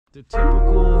The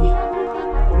typical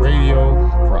radio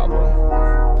problem.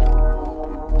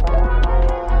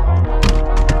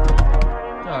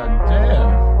 God damn.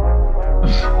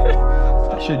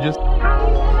 I should just...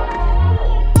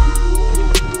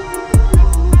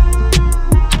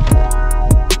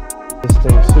 This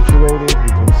thing is situated, you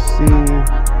can see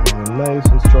there's nice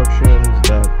instructions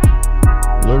that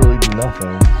literally do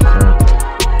nothing. So,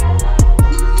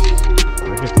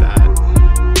 look at that.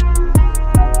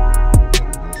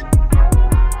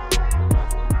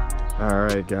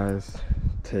 Alright guys,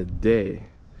 today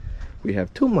we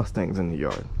have two Mustangs in the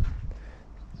yard.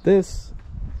 This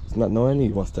is not no any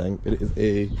Mustang, it is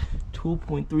a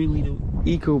 2.3 liter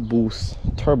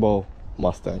EcoBoost turbo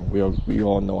Mustang. We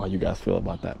all know how you guys feel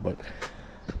about that, but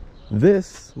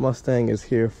this Mustang is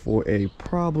here for a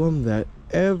problem that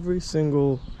every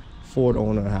single Ford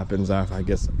owner happens after, I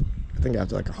think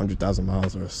after like 100,000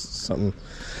 miles or something.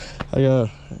 I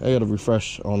gotta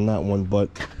refresh on that one, but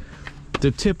the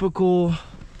typical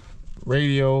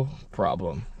radio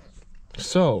problem.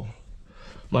 So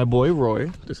my boy Roy,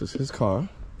 this is his car,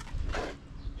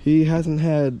 he hasn't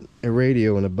had a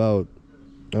radio in about,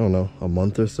 I don't know, a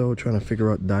month or so, trying to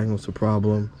figure out, diagnose the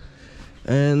problem.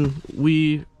 And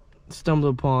we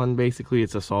stumbled upon, basically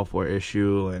it's a software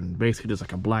issue, and basically there's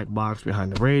like a black box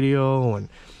behind the radio and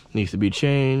it needs to be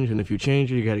changed, and if you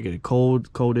change it you got to get it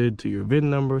coded to your VIN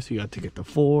number, so you got to get the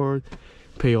Ford,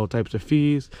 pay all types of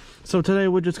fees. So today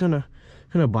we're just gonna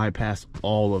bypass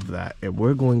all of that, and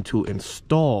we're going to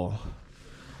install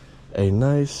a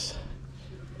nice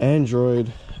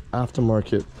Android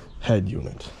aftermarket head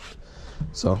unit.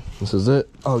 So this is it.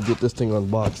 I'll get this thing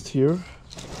unboxed here.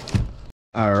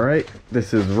 All right,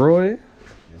 this is Roy.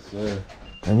 Yes, sir.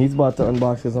 And he's about to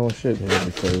unbox his own shit here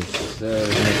because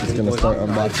he's gonna start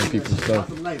unboxing people's stuff.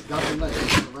 Got the lights.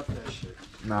 Rep that shit.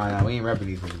 Nah, we ain't repping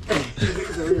these niggas.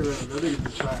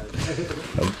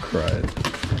 I'm crying.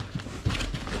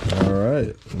 All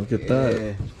right, look at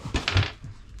that.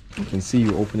 You can see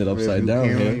you open it upside down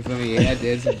here. You feel me? Yeah, I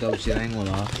did some dope shit. I ain't gonna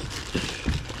lie.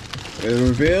 It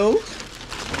revealed.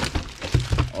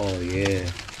 Oh yeah.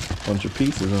 Bunch of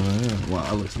pieces over here. Wow,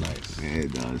 that looks nice. Yeah,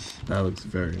 it does. That looks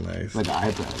very nice. Like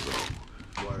an iPad,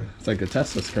 bro. It's like a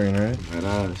Tesla screen, right? It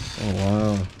does. Oh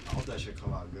wow. I hope that shit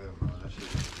come out good, bro. That shit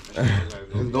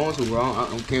It's going to, bro. I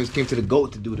came to the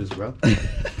GOAT to do this, bro.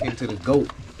 Came to the GOAT.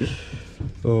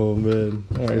 Oh man.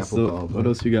 All right. So call, what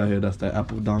else you got here? That's the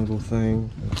Apple dongle thing.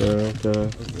 Okay.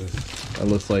 That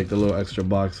looks like the little extra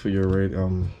box for your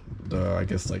I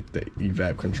guess like the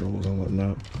evap controls and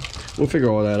whatnot. We'll figure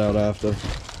all that out after.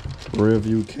 Rear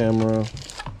view camera.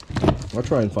 I'll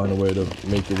try and find a way to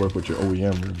make it work with your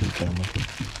OEM rear view camera.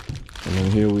 And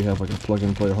then here we have like a plug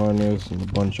and play harness and a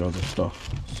bunch of other stuff.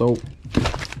 So,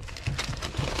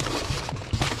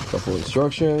 couple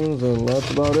instructions, and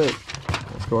that's about it.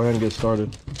 Let's go ahead and get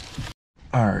started.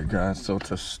 Alright guys, so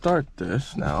to start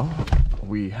this now,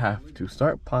 we have to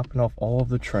start popping off all of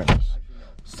the trims.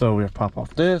 So we have to pop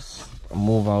off this,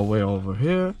 move our way over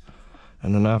here,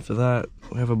 and then after that,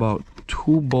 we have about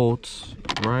 2 bolts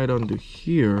right under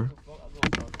here.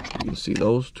 You can see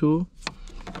those 2.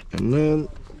 And then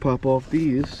pop off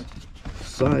these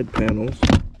side panels.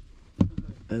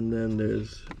 And then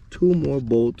there's 2 more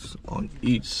bolts on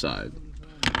each side.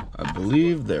 I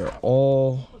believe they're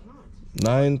all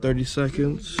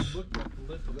 9/32.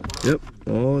 Yep,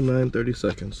 all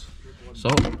 9/32. So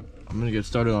I'm gonna get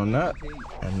started on that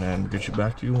and then get you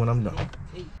back to you when I'm done.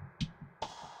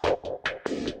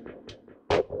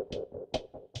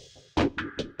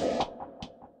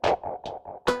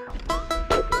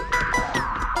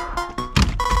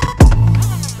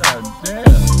 God damn.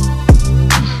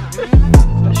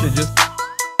 I should just...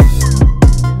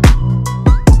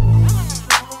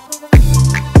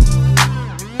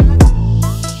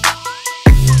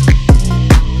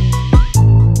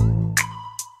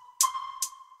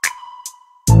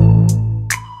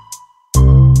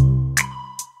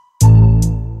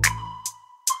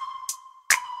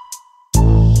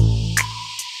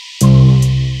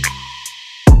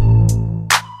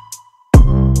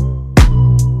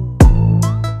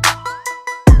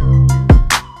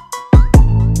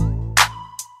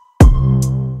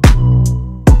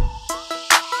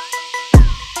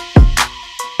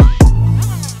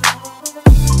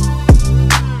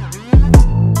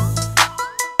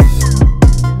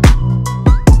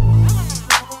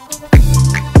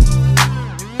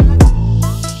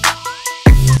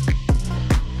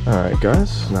 Alright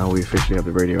guys, now we officially have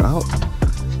the radio out.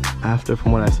 After,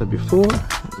 from what I said before,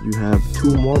 you have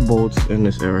 2 more bolts in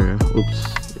this area.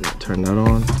 Oops, turn that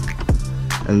on.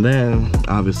 And then,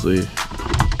 obviously,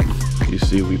 you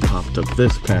see we popped up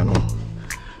this panel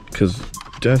because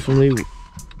definitely,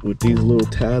 with these little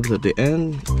tabs at the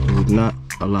end, it would not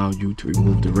allow you to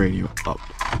remove the radio up.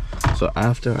 So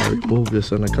after I removed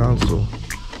this on the console,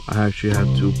 I actually had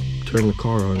to turn the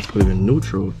car on and put it in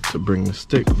neutral to bring the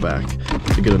stick back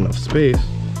to get enough space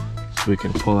so we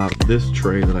can pull out this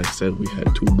tray that I said we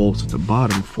had 2 bolts at the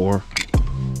bottom for.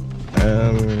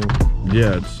 And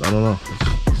yeah, I don't know,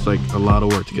 it's like a lot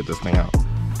of work to get this thing out,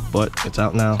 but it's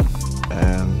out now,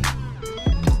 and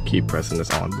keep pressing this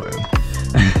on button.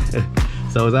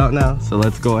 So it's out now, so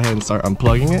let's go ahead and start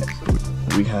unplugging it.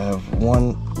 We have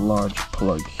one large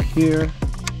plug here.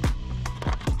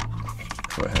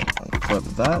 Go ahead and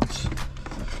unplug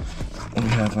that. We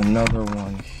have another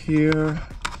one here.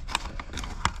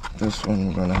 This one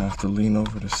we're gonna have to lean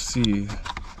over to see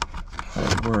how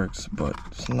it works, but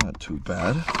it's not too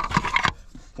bad.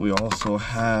 We also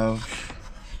have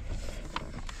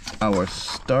our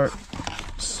start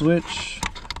switch.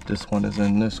 This one is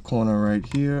in this corner right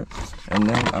here, and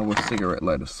then our cigarette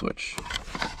lighter switch.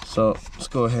 So let's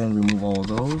go ahead and remove all of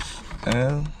those,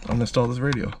 and I'm gonna install this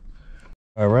radio.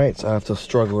 All right, so after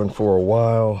struggling for a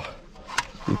while,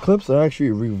 the clips are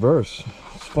actually reversed.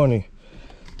 It's funny.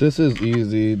 This is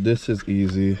easy, this is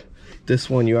easy. This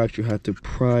one you actually have to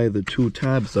pry the 2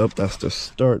 tabs up. That's the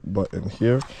start button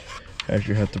here. You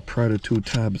actually have to pry the 2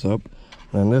 tabs up.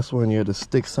 And this one you had to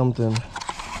stick something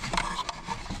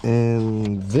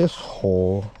in this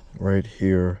hole right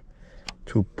here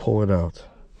to pull it out.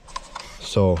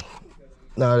 So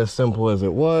not as simple as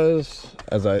it was,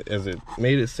 as it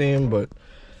made it seem, but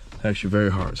actually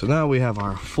very hard. So now we have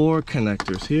our 4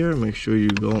 connectors here. Make sure you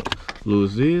don't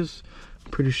lose these.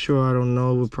 Pretty sure, I don't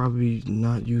know, we're probably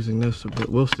not using this, but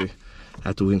we'll see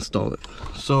after we install it.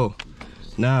 So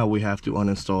now we have to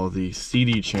uninstall the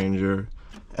CD changer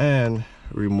and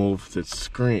remove the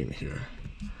screen here.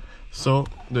 So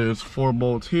there's 4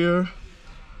 bolts here.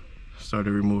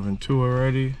 Started removing 2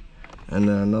 already, and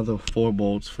then another 4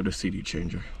 bolts for the CD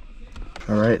changer.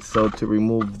 All right, so to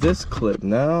remove this clip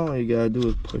now, all you gotta do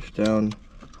is push down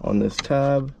on this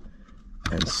tab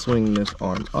and swing this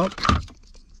arm up.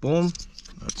 Boom.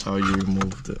 That's how you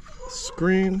remove the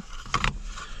screen.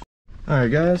 All right,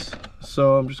 guys,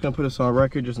 so I'm just gonna put this on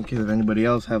record just in case if anybody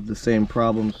else have the same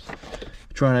problems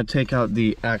trying to take out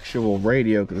the actual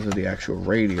radio, because this is the actual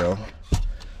radio,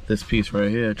 this piece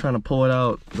right here. Trying to pull it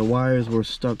out, the wires were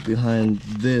stuck behind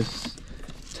this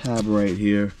tab right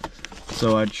here.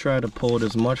 So I try to pull it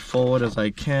as much forward as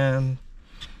I can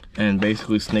and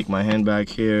basically snake my hand back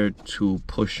here to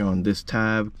push on this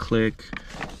tab, click,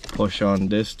 push on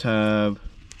this tab,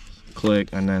 click,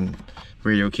 and then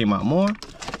radio came out more.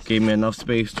 Gave me enough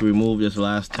space to remove this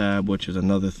last tab, which is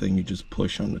another thing you just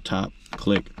push on the top,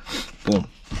 click, boom.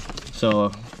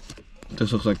 So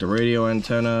this looks like the radio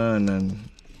antenna, and then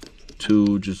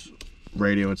 2 just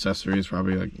radio accessories,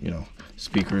 probably like, you know,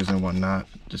 speakers and whatnot.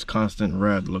 Just constant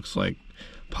red, looks like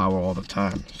power all the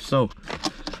time. So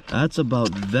that's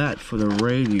about that for the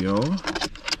radio.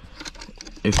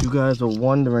 If you guys are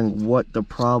wondering what the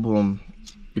problem,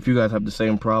 if you guys have the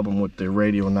same problem with the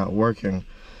radio not working,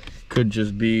 could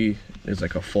just be there's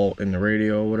like a fault in the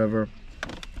radio or whatever,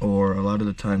 or a lot of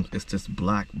the times it's this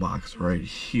black box right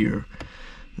here,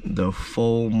 the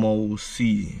FOMO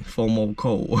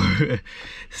code.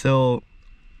 So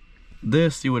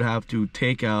this you would have to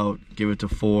take out, give it to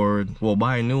Ford, well,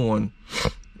 buy a new one,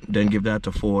 then give that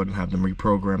to Ford and have them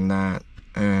reprogram that,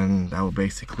 and that would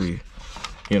basically,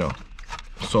 you know,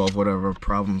 solve whatever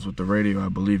problems with the radio I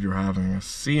believe you're having. I've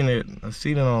seen it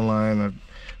online, I've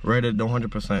read it, don't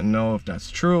 100% know if that's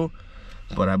true,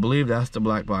 but I believe that's the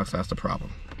black box, that's the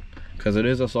problem. Because it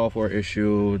is a software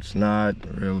issue, it's not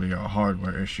really a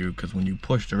hardware issue, because when you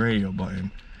push the radio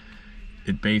button,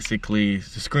 it basically,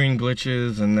 the screen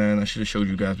glitches, and then I should have showed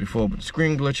you guys before, but the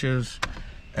screen glitches,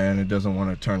 and it doesn't want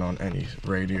to turn on any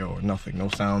radio or nothing, no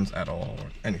sounds at all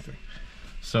or anything.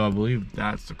 So I believe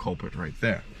that's the culprit right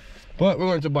there. But we're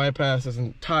going to bypass this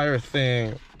entire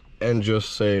thing and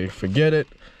just say forget it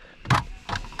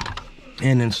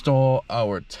and install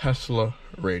our Tesla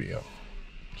radio.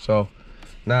 So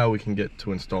now we can get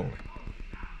to installing.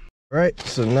 All right,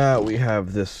 so now we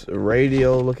have this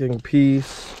radio looking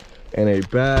piece and a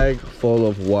bag full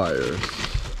of wires.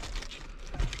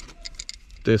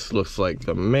 This looks like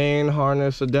the main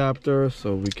harness adapter,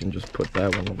 so we can just put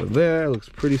that one over there. It looks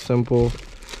pretty simple.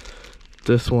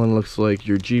 This one looks like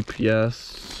your GPS,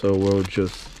 so we'll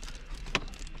just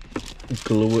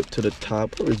glue it to the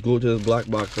top. Probably glue it to this black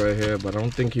box right here, but I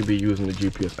don't think you'd be using the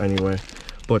GPS anyway.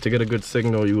 But to get a good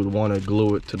signal, you would want to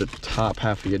glue it to the top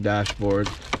half of your dashboard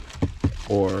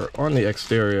or on the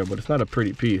exterior, but it's not a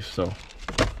pretty piece, so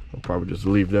I'll probably just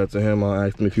leave that to him. I'll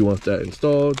ask him if he wants that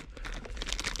installed.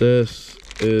 This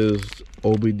is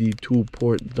OBD2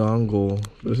 port dongle.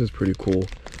 This is pretty cool.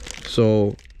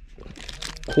 So,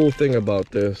 cool thing about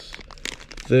this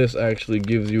actually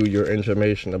gives you your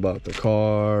information about the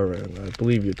car, and I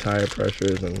believe your tire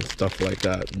pressures and stuff like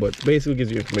that, but basically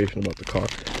gives you information about the car.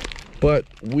 But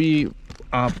we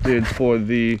opted for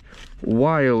the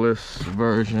wireless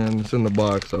version. It's in the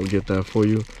box. I'll get that for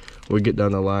you. We'll get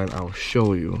down the line, I'll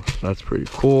show you. That's pretty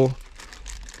cool.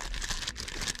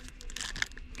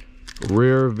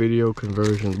 Rear video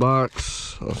conversion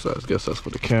box. So I guess that's for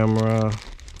the camera.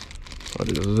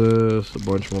 What is this? A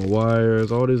bunch more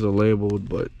wires. All these are labeled,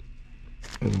 but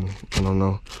I don't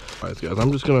know. Alright guys,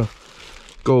 I'm just gonna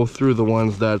go through the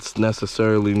ones that's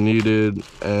necessarily needed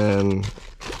and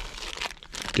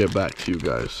get back to you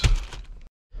guys.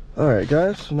 Alright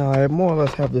guys, now I more or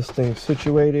less have this thing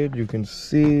situated. You can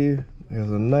see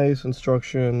there's a nice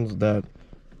instructions that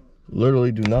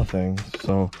literally do nothing.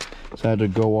 So I had to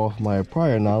go off my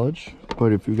prior knowledge.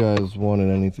 But if you guys wanted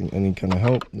anything, any kind of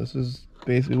help, this is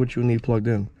basically what you need plugged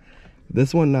in.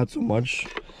 This one not so much.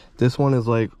 This one is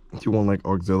like if you want like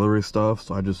auxiliary stuff,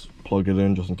 so I just plug it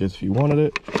in just in case if you wanted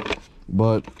it.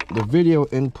 But the video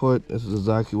input, this is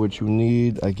exactly what you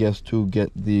need, I guess, to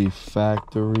get the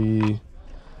factory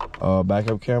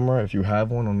backup camera, if you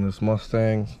have one on this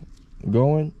Mustang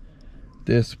going.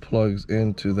 This plugs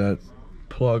into that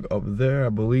plug up there. I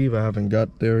believe I haven't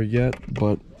got there yet,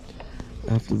 but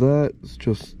after that it's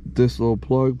just this little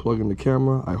plug in the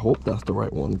camera. I hope that's the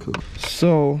right one.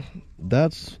 So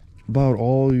that's about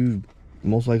all you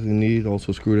most likely need.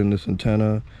 Also screwed in this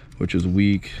antenna, which is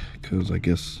weak because I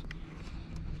guess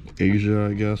Asia,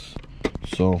 I guess.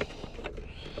 So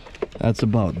that's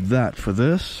about that for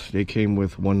this. They came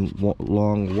with one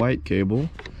long white cable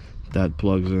that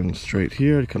plugs in straight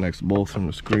here. It connects both from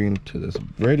the screen to this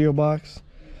radio box.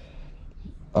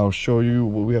 I'll show you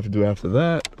what we have to do after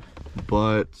that.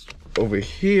 But over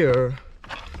here,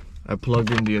 I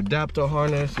plugged in the adapter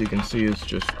harness. You can see it's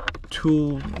just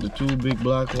the two big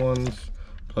black ones.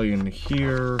 Plug in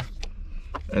here,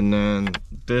 and then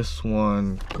this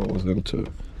one goes into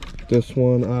this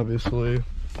one, obviously.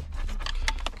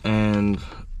 And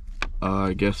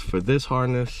I guess for this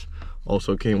harness,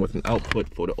 also came with an output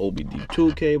for the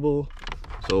OBD2 cable.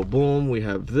 So boom, we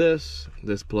have this.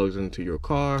 This plugs into your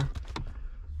car.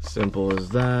 Simple as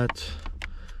that.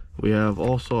 We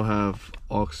also have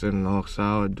aux in and aux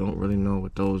out. I don't really know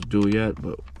what those do yet,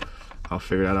 but I'll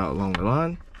figure that out along the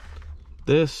line.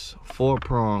 This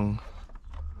 4-prong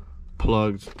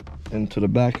plugs into the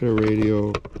back of the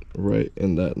radio, right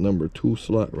in that number 2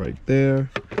 slot right there.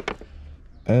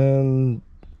 And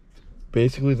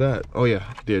basically that. Oh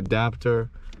yeah, the adapter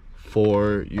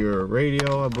for your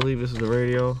radio. I believe this is the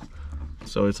radio.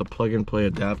 So it's a plug and play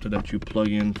adapter that you plug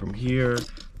in from here,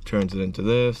 turns it into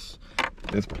this.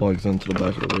 This plugs into the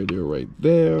back of the radio right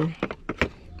there.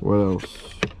 What else?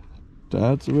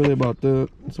 That's really about that.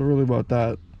 It's really about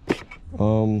that.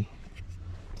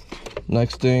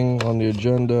 Next thing on the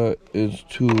agenda is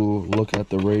to look at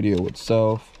the radio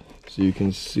itself. So you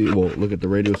can see, well, look at the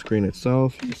radio screen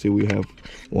itself. You see we have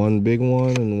one big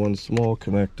one and one small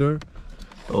connector.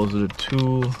 Those are the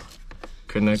two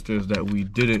connectors that we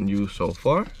didn't use so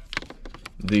far.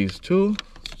 These two.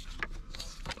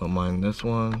 Don't mind this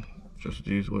one. Just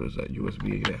these, what is that,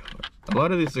 USB? Yeah. A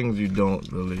lot of these things I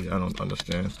don't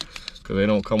understand, because they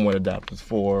don't come with adapters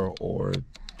for, or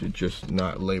they're just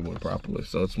not labeled properly.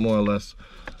 So it's more or less,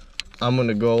 I'm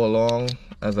gonna go along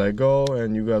as I go,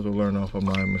 and you guys will learn off of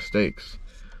my mistakes.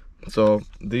 So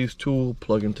these two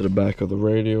plug into the back of the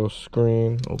radio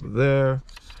screen over there.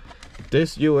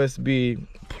 This USB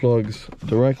plugs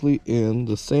directly in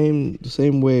the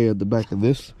same way at the back of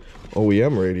this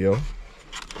OEM radio.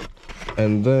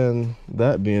 And then,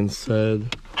 that being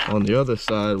said, on the other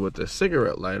side with the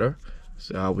cigarette lighter,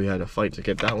 see how we had to fight to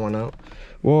get that one out?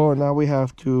 Well, now we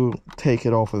have to take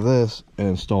it off of this and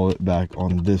install it back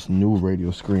on this new radio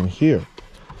screen here.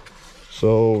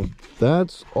 So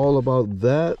that's all about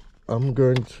that. I'm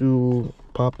going to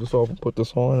pop this off and put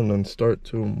this on, and then start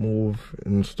to move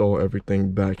and install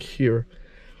everything back here.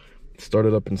 Start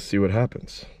it up and see what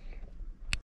happens.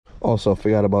 Also,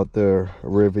 forgot about the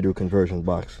rear video conversion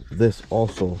box. This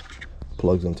also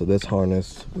plugs into this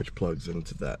harness, which plugs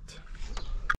into that.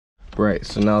 Right,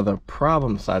 so now the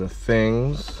problem side of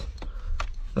things,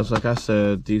 that's like I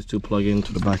said, these two plug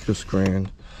into the back of the screen,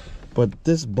 but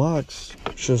this box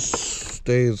just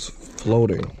stays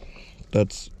floating.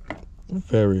 That's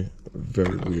very,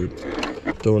 very weird.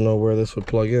 Don't know where this would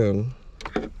plug in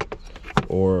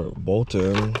or bolt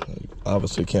in.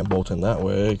 Obviously can't bolt in that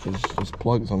way because this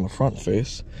plug is on the front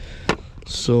face.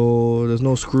 So there's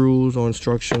no screws or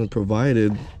instruction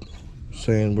provided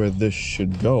saying where this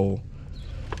should go.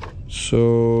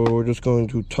 So we're just going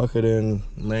to tuck it in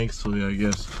nicely, I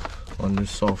guess, on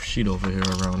this soft sheet over here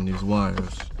around these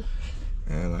wires.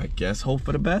 And I guess hope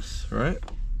for the best, right?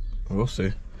 We'll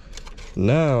see.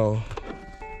 Now,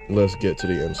 let's get to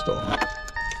the install.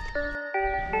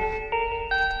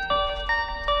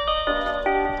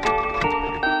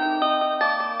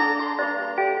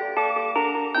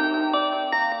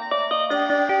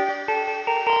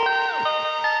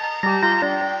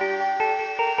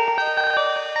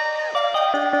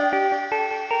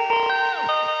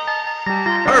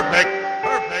 Perfect,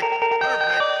 perfect,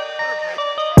 perfect, perfect.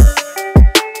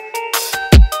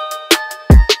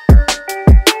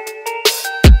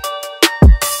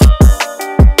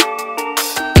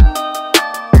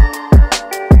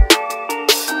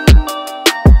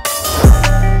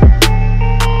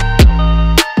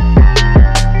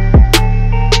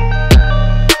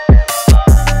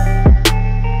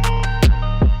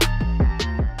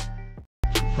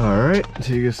 Alright,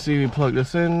 so you can see we plug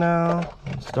this in now.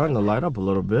 It's starting to light up a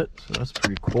little bit, so that's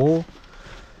pretty cool.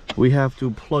 We have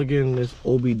to plug in this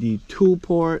OBD2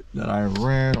 port that I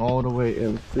ran all the way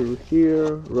in through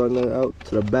here, run it out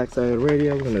to the backside of the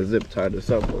radio. I'm gonna zip tie this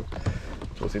up.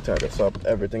 Once we tie this up,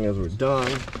 everything is we're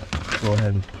done. Go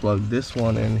ahead and plug this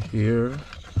one in here.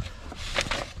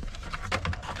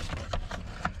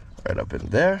 Right up in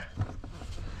there.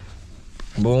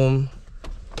 Boom.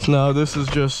 Now this is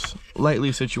just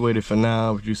lightly situated for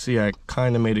now, but you see I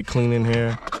kind of made it clean in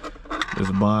here. There's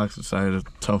a box decided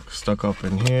to stuck up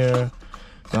in here.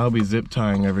 Now I'll be zip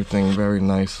tying everything very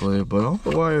nicely, but all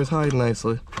the wires hide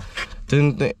nicely. The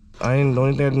only thing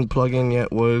I didn't plug in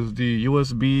yet was the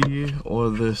USB or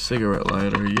the cigarette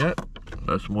lighter yet.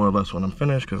 That's more or less when I'm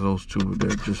finished, because those two,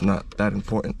 they're just not that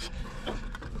important.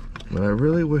 But I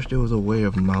really wish there was a way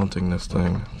of mounting this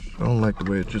thing. I don't like the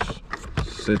way it just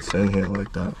sits in here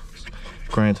like that.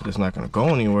 Granted, it's not gonna go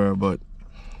anywhere, but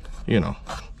you know.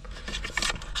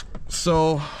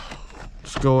 So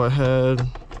let's go ahead,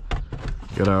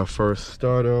 get our first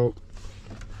start out.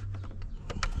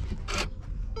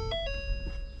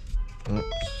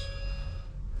 Oops.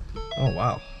 Oh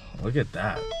wow, look at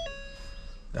that.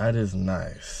 That is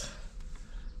nice.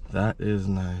 That is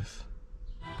nice.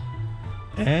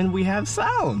 And we have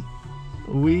sound.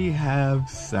 We have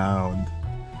sound.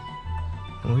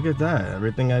 And look at that.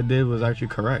 Everything I did was actually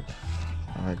correct.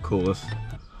 All right, cool. Let's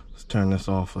turn this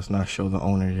off. Let's not show the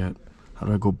owner yet. How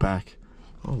do I go back?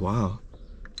 Oh, wow.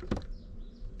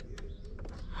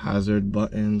 Hazard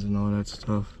buttons and all that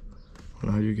stuff. I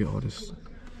don't know how you get all this.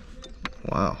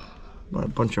 Wow. A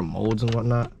bunch of modes and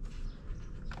whatnot.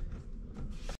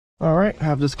 All right,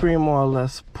 have the screen more or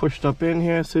less pushed up in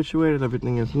here, situated.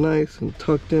 Everything is nice and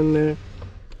tucked in there.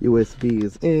 USB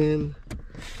is in.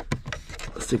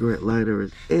 Cigarette lighter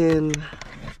is in.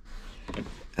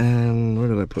 And where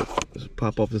did I put? Just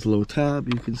pop off this little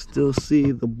tab. You can still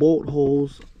see the bolt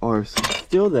holes are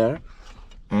still there.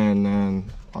 And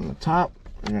then on the top,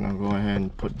 we're gonna go ahead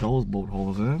and put those bolt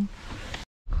holes in.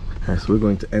 Alright, so we're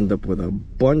going to end up with a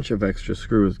bunch of extra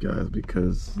screws, guys,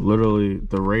 because literally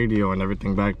the radio and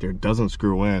everything back there doesn't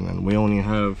screw in, and we only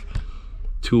have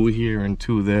 2 here and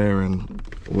 2 there and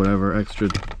whatever extra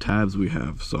tabs we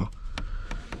have. So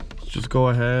just go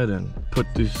ahead and put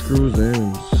these screws in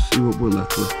and see what we're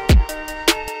left with.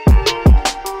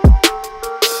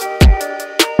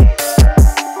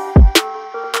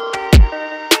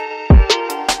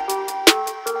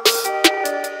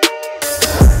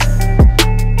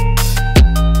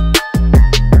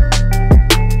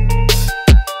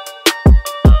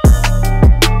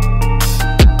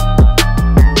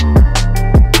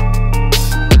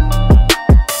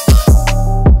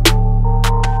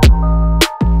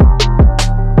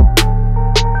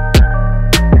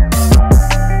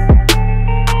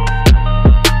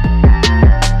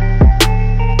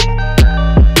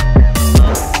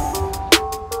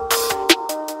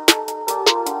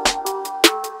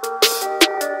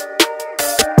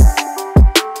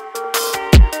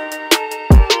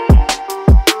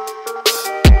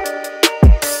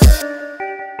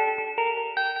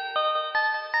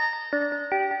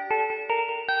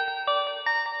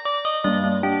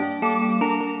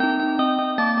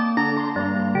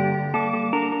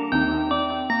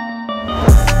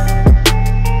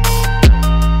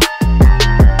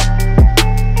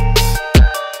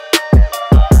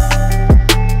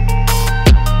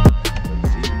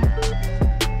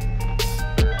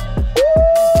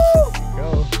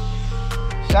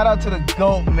 Shout out to the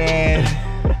GOAT, man.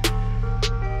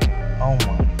 Oh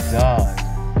my God.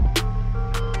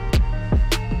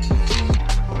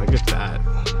 Look at that.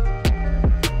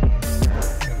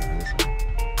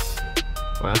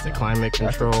 That's the climate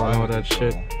control and all that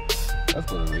shit.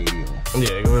 Let's go to the radio.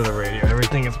 Yeah, go to the radio.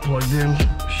 Everything is plugged in.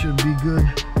 Should be good.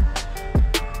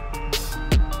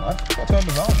 I turned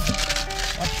it on.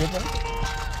 I'm tripping.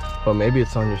 But maybe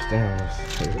it's on your stand.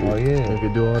 Oh yeah. You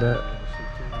could do all that.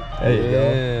 There you go.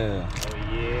 Oh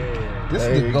yeah. This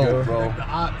There is the you GOAT, go. bro. The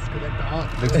aux, connect the aux.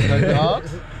 Connect the aux?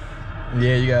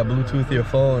 Yeah, you got Bluetooth your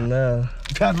phone now.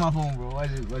 That's my phone, bro.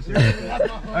 Watch it. Watch it right there.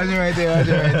 Watch it right there. Watch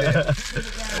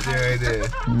it right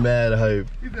there. Mad hype.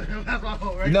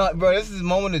 You know, bro, this is the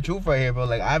moment of truth right here, bro.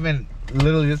 Like, I haven't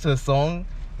literally listened to a song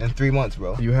in 3 months,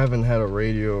 bro. You haven't had a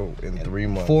radio in 3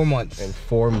 months. 4 months. In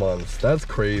 4 months. That's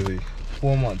crazy.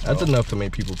 4 months, bro. That's enough to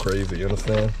make people crazy, you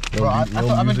understand? Bro, I've been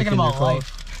music thinking in your about car.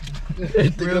 life.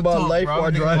 Thinking about life bro. while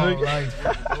I've been driving?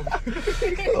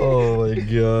 thinking about life. Oh my He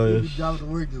gosh. driving to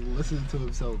work just listening to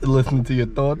himself. Listening to your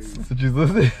thoughts? That's what you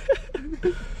listening?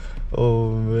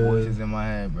 Oh man. Voices in my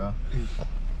head, bro.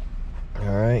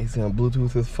 Alright, he's gonna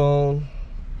Bluetooth his phone.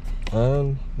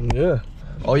 Yeah.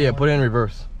 Oh yeah, put it in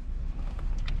reverse.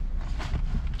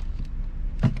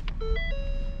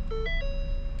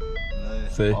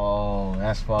 See? Oh,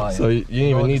 that's fire. So you didn't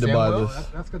even need to buy this.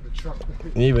 That's got the truck. You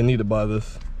didn't even need to buy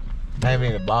this. I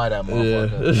didn't even buy that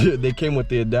motherfucker. Yeah. They came with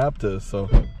the adapter, so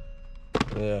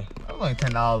yeah. It was only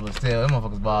 $10, but still, them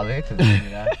motherfuckers bought it. They took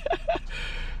that.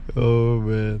 Oh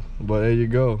man. But there you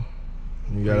go.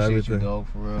 You got Appreciate everything. you, dog,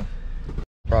 for real.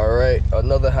 Alright,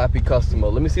 another happy customer.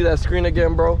 Let me see that screen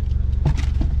again, bro.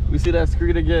 We see that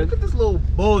screen again. Look at this little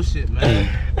bullshit, man.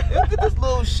 Look at this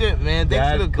little shit, man.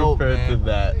 Thanks to the GOAT, man.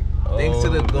 that. Thanks to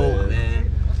the GOAT, man.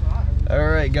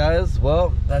 Alright guys,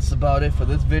 well, that's about it for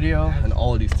this video. And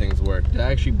all of these things work. They're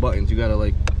actually buttons. You gotta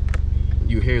like,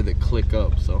 you hear the click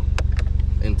up, so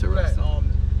interesting.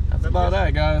 That's about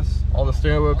that, guys. All the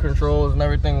steering wheel controls and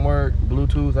everything work.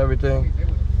 Bluetooth, everything.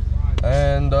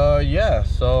 And yeah,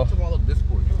 so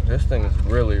this thing is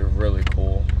really, really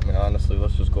cool. I mean, honestly,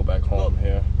 let's just go back home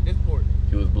here.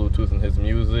 He was Bluetoothing his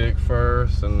music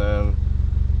first, and then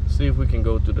see if we can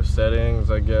go through the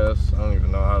settings, I guess. I don't even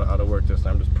know how to work this.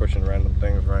 I'm just pushing random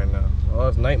things right now. Oh,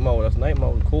 that's night mode. That's night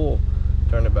mode. Cool.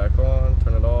 Turn it back on,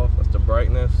 turn it off. That's the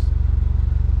brightness.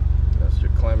 That's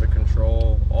your climate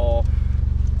control off.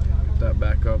 Get that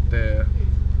back up there.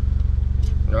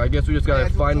 Now, I guess we just gotta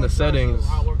find the settings.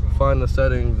 Find the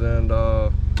settings and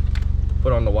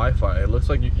put on the Wi-Fi. It looks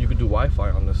like you could do Wi-Fi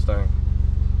on this thing.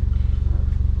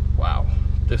 Wow,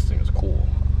 this thing is cool.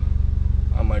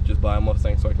 I might just buy a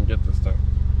Mustang so I can get this thing.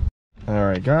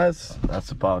 Alright guys,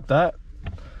 that's about that.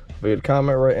 Forget to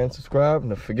comment, rate, and subscribe.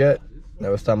 And don't forget,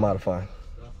 never stop modifying.